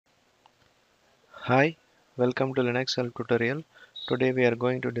Hi, welcome to Linux Help tutorial. Today we are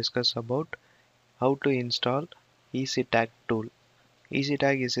going to discuss about how to install EasyTAG tool.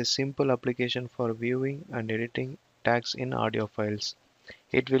 EasyTAG is a simple application for viewing and editing tags in audio files.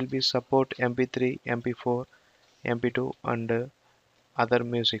 It will be support MP3, MP4, MP2 and other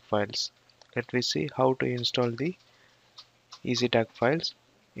music files. Let me see how to install the EasyTAG files.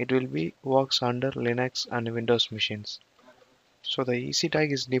 It will be works under Linux and Windows machines. So the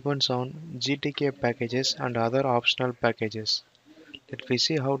EasyTAG is depends on GTK packages and other optional packages. Let me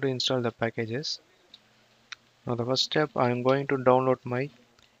see how to install the packages. Now the first step, I am going to download my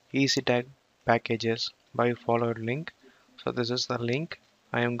EasyTAG packages by followed link. So this is the link.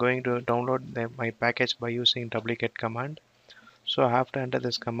 I am going to download my package by using duplicate command. So I have to enter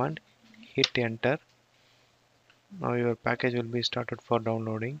this command, hit enter. Now your package will be started for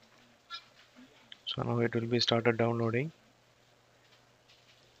downloading. So now it will be started downloading.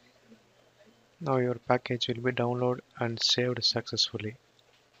 Now your package will be downloaded and saved successfully.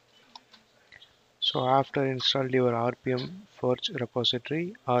 So after installed your RPM Forge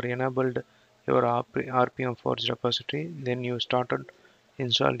repository or enabled your RPM Forge repository, then you started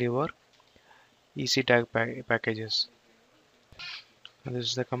install your EasyTAG packages. And this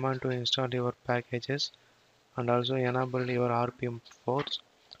is the command to install your packages and also enable your RPM Forge.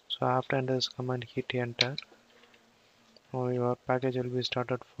 So after enter this command, hit enter. Now your package will be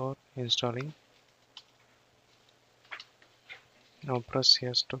started for installing. Now press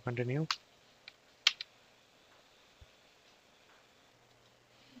yes to continue.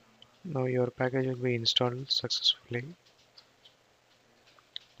 Now your package will be installed successfully.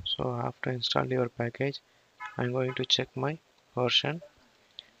 So after install your package, I'm going to check my version.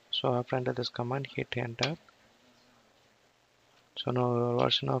 So after enter this command, hit enter. So now your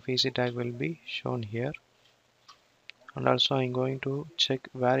version of EasyTAG will be shown here. And also I'm going to check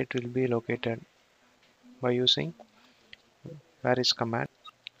where it will be located by using where is command.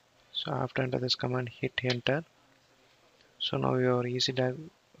 So after enter this command, hit enter. So now your EasyTAG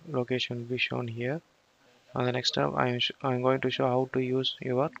location will be shown here. On the next step, I'm going to show how to use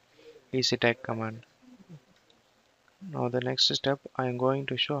your EasyTAG command. Now the next step, I am going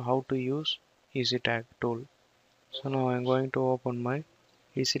to show how to use EasyTAG tool. So now I am going to open my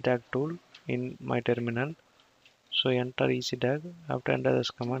EasyTAG tool in my terminal. So enter EasyTAG. After enter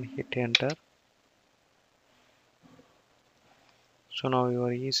this command, hit enter. So now your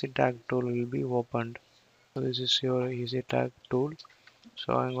EasyTAG tool will be opened. So this is your EasyTAG tool.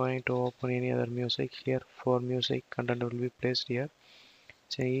 So I'm going to open any other music here. For music, content will be placed here.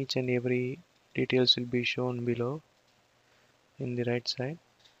 So each and every details will be shown below in the right side.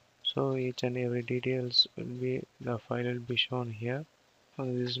 So each and every details will be the file will be shown here. So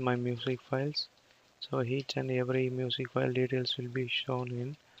this is my music files. So each and every music file details will be shown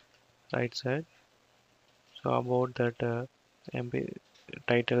in right side. So about that MP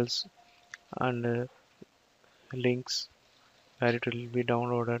titles and links where it will be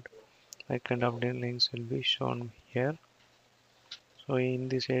downloaded, that kind of links will be shown here. So in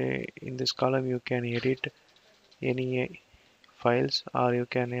this column you can edit any files or you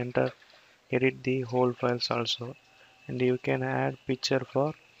can edit the whole files also, and you can add picture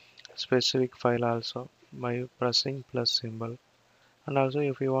for specific file also by pressing plus symbol. And also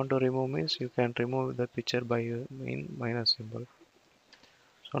if you want to remove means you can remove the picture by in minus symbol.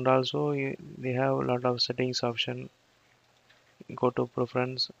 So and also they have a lot of settings option. Go to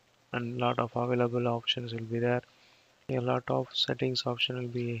preference and lot of available options will be there. A lot of settings option will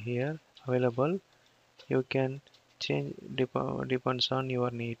be here available. You can change depends on your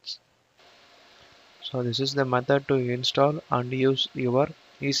needs. So this is the method to install and use your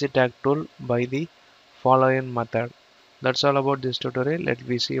EasyTAG tool by the following method. That's all about this tutorial. Let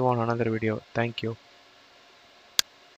me see you on another video. Thank you.